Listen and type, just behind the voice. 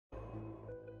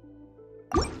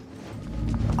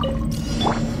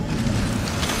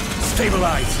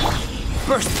Stabilize!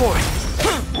 Burst forth!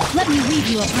 Let me weave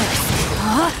you a verse.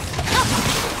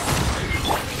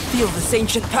 Feel this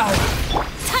ancient power!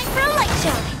 Time for a light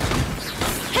show!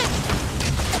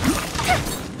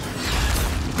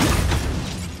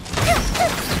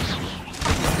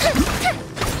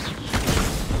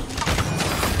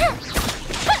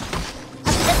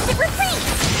 Obsessive retreat!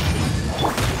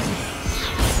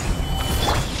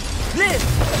 Live!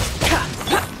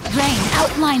 Rain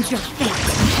outlines your fate.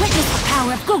 Witness the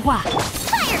power of Gugwa.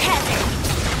 Fire hazard!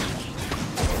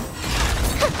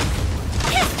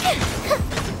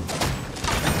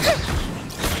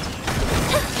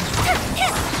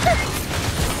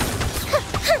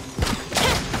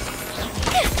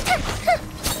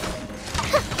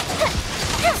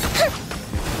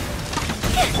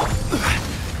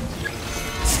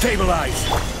 Stabilize!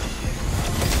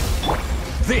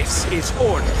 This is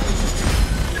order!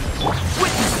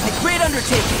 Witness the great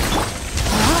undertaking!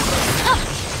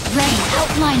 Rain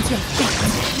outlines your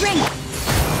fate. Ring!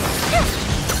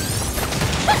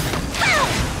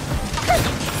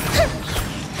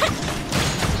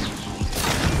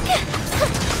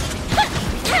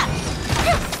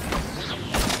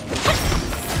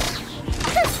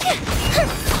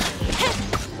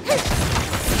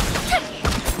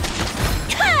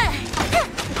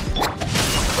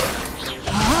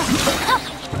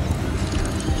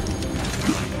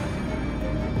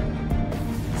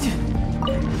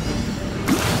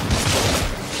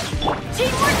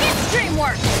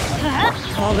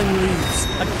 Falling leaves,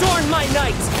 adorn my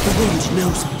night! The wind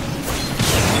knows me.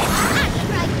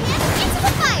 Into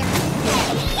the fire!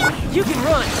 You can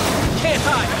run, can't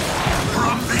hide!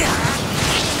 From the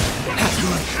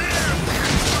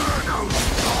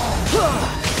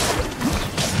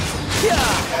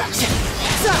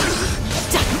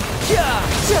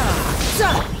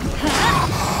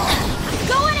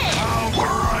Going in!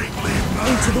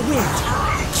 Into the wind!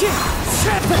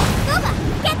 Guba,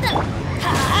 get them!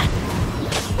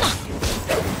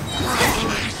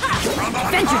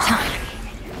 Adventure time!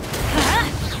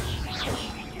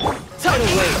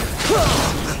 Tidal wave!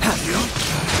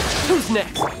 Who's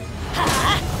next?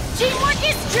 Teamwork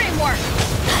is dreamwork!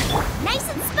 Nice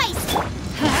and spicy!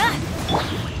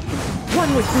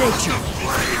 One with nature!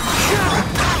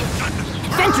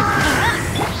 Adventure!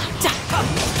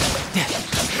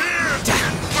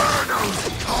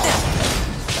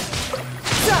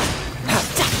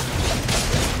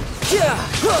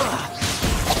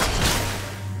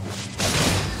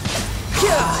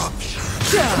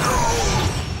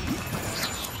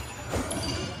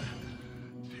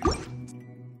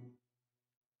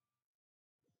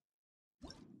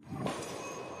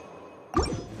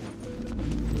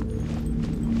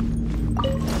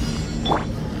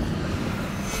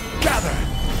 Gather!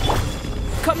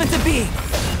 Come into being!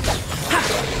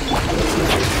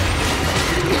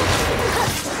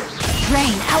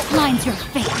 Rain outlines your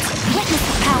fate. Witness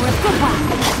the power of Gugwa.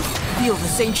 Feel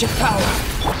this ancient power!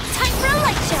 Time for a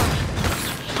light show!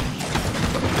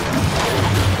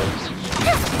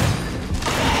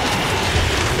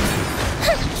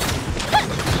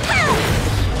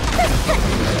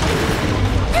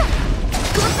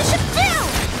 Good bishop down!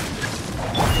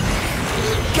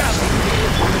 Gather!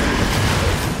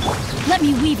 Let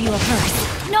me weave you a verse.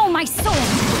 Know my soul!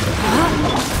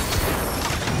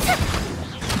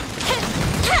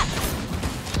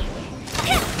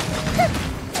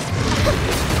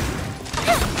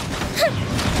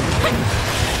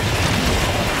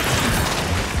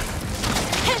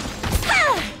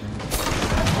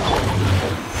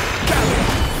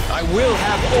 I will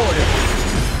have order!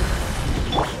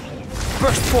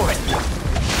 Burst for it!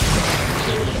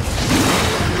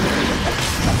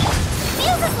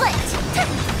 Fuse is lit!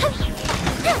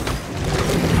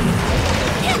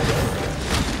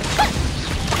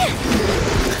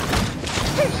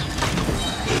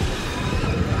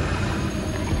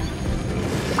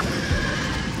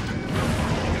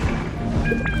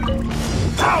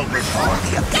 Bow before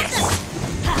the abyss!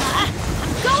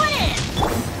 I'm going in!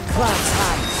 Clouds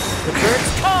high! The birds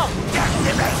come!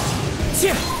 Decimate!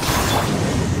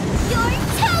 You're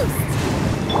toast!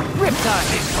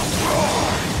 Riptide!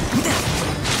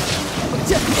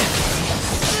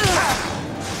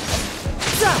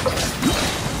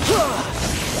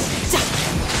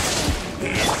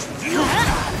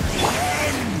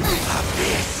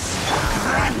 Abyss!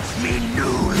 Grant me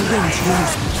new Wind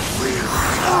knows me.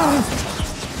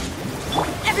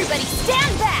 Everybody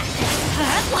stand back!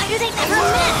 Why do they never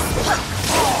miss?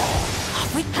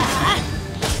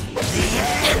 The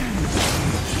end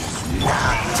is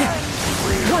nigh.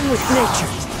 One with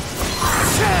nature!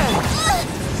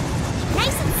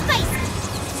 Nice and spicy!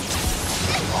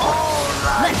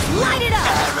 Let's light it up!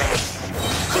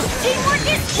 Teamwork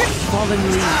is true! Fallen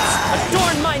leaves,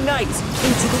 adorn my night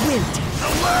into the wind.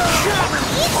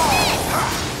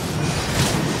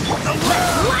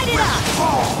 Let's light it up!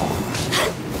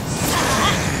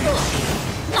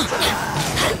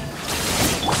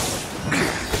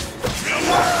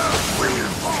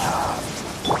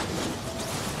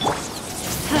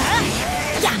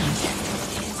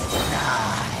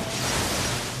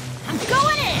 I'm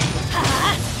going in!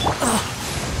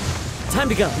 Time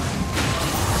to go.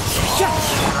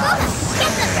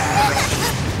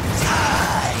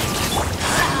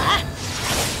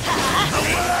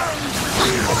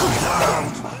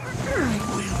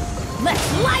 Let's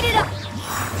light it up!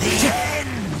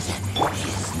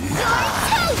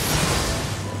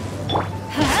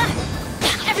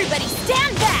 Everybody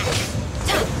stand back!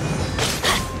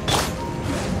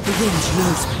 The wind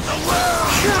knows me.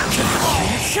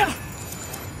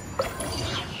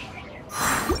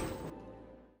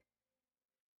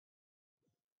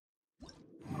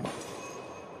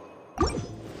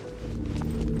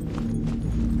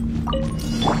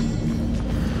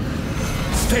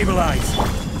 Stabilize!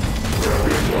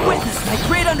 Witness my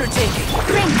great undertaking!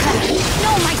 Rain cutter,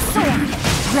 know my sword!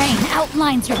 Rain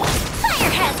outlines your fire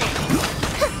hazard!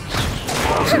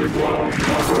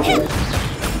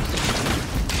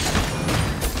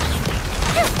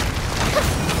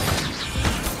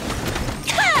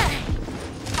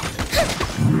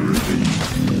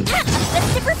 Let's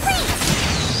super freeze!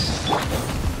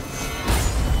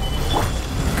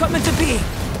 Coming to be!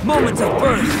 Moments of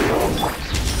birth!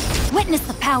 Witness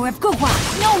the power of Gugwa!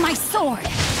 Know my sword!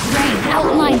 Rain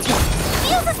outlines your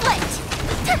fuse is lit!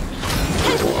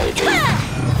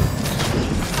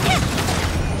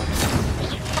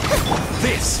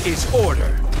 This is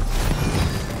order!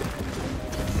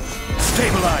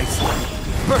 Stabilize!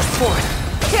 Burst forth!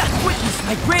 Witness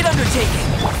my great undertaking!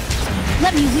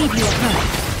 Let me leave you a bird!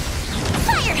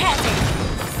 Fire hazard!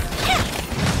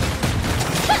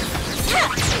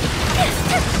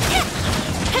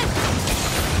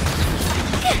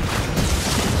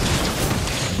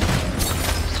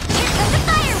 Here comes the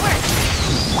fireworks!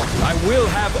 I will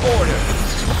have order!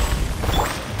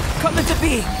 Coming to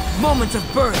be! Moments of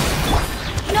birth!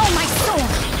 Know my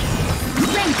sword!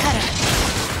 Rain cutter!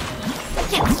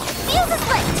 Fuse is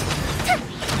lit!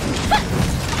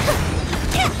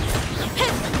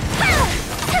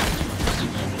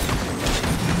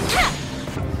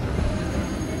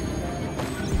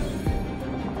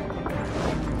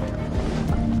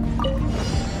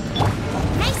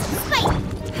 Nice fight!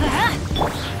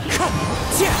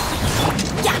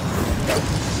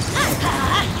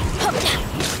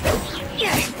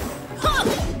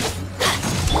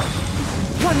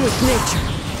 One with nature!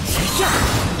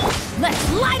 Let's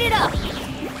light it up!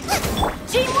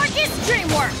 Teamwork is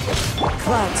dreamwork!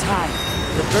 Clouds high,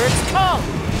 the birds come!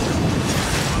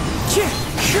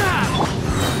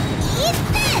 Eat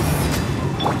this!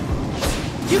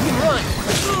 You can run!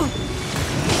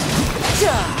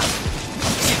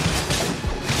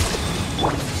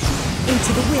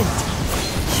 Into the wind!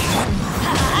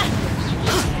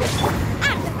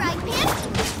 Out of the frying pan!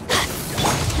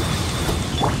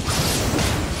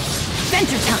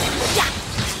 Venture time!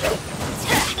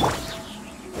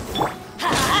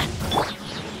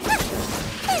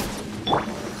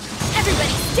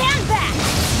 Everybody stand back!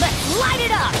 Let's light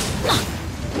it up!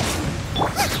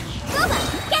 Bubba,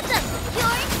 get them!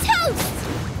 You're toast!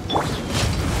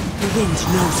 The wind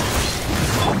knows it.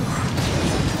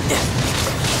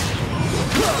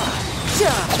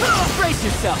 Brace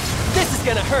yourself! This is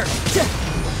gonna hurt!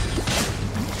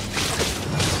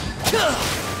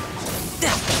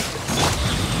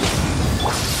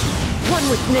 One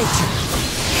with nature!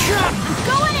 I'm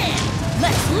going in!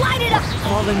 Let's light it up!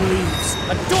 Fallen leaves,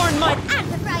 adorn my... Out of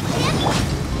the frying pan!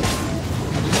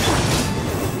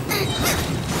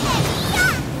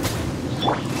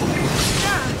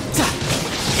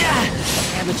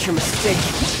 Amateur mistake.